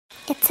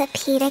It's a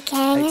Pida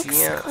gang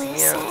exclusive.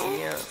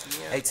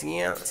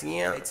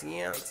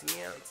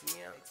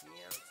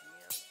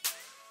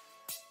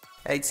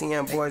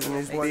 ATM boys in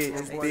this bitch.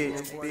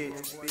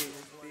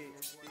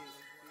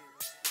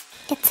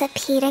 It's a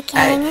Pida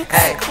gang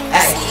exclusive.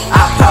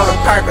 I pour the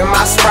perp in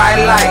my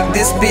Sprite like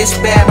this bitch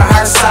bad, but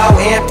her so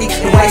empty.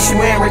 The way she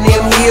wearing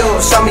them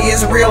heels, show me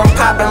it's real. I'm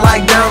popping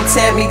like don't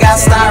tell me. Got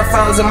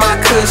styrofoams in my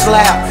cush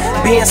lap.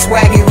 Being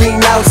swaggy,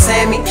 Reno,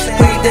 Sammy.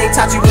 Who you think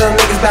taught you little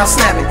niggas about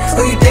snapping?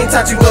 Who you think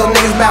taught you little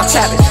niggas about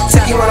chapping?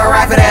 Took you on a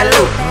ride for that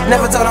loot.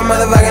 Never told a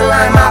motherfucking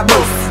lie in my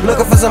booth.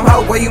 Looking for some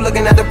hope, where you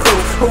looking at the proof?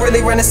 Who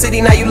really run the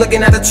city, now you looking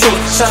at the truth.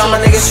 Shout out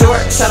my niggas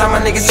short, shout out my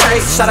niggas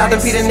trade. Shout out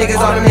them Pida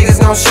niggas, all them niggas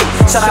gon' shoot.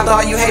 Shout out to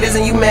all you haters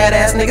and you mad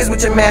ass niggas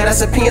with your mad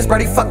ass opinions.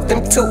 Brody, fuck them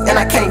too, and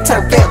I can't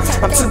turn down.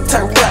 I'm too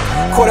turned up.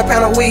 Quarter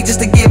pound of weed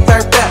just to get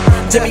burnt up.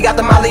 Jimmy got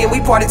the molly and we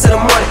party till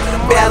the morning.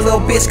 Bad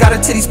little bitch got her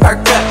titties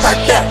perked up,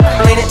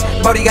 Lean it,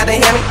 Bodie got the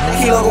hammy.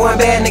 Kilo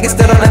going bad, niggas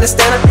still don't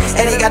understand him.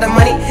 Eddie got the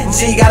money,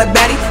 G got a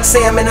baddie.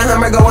 Say I'm in a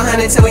Hummer, go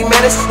 100 till we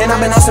manage. And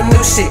I've been on some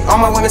new shit, all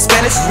my women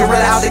Spanish.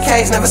 Gorilla out the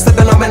cage, never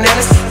slipping on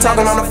bananas.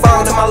 Talking on the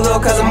phone to my little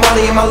cousin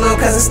Molly and my little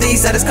cousin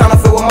Steve. Said it's kinda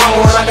filled with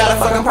mama when I got a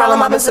fucking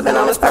problem. I've been sipping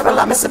on this purple,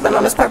 I be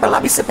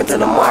sipping till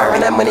the wire.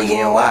 And that money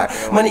getting wired,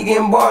 money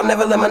getting bought.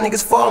 Never let my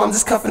niggas fall, I'm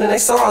just cuffing in their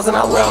sorrows. And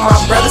I love my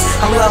brothers,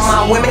 I love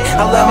my women,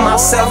 I love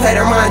myself.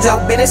 Hater mind your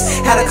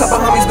business. Had a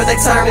couple homies but they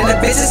turned into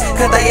bitches.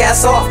 Cut they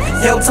ass off,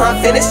 yo time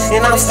finished.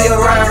 And I'm still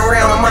riding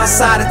around on my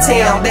side of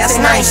town.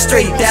 That's 9th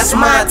Street, that's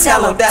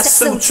Montello, that's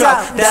Sutra,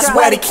 that's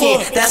Weddy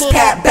King, that's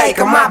Pat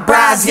Baker. My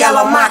bride's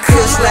yellow, my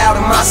kush loud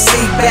and my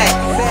seat back.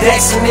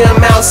 Dexing them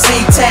out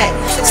C-Tac,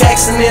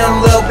 texting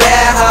them little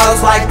bad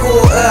hoes like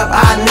pull up,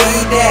 I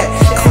need that.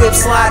 Clip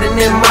sliding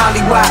in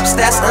Molly Wops,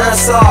 that's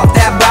unsolved.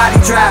 That body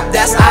drop,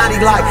 that's Audi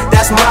like,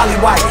 that's Molly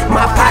White.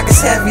 My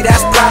pocket's heavy,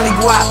 that's probably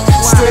guap.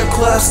 Strip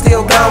club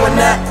still going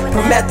up,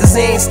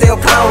 promethazine still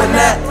pouring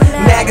up.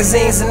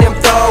 Magazines and them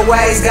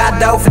throwaways, got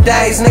dough for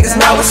days, niggas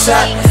know what's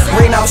up.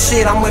 Reno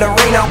shit, I'm with a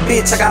Reno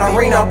bitch, I got a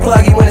Reno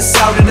pluggy when it's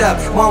solded up.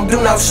 Won't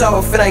do no show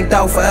if it ain't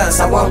dope for us.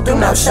 I won't do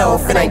no show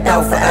if it ain't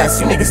dope for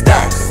us. You niggas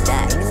done.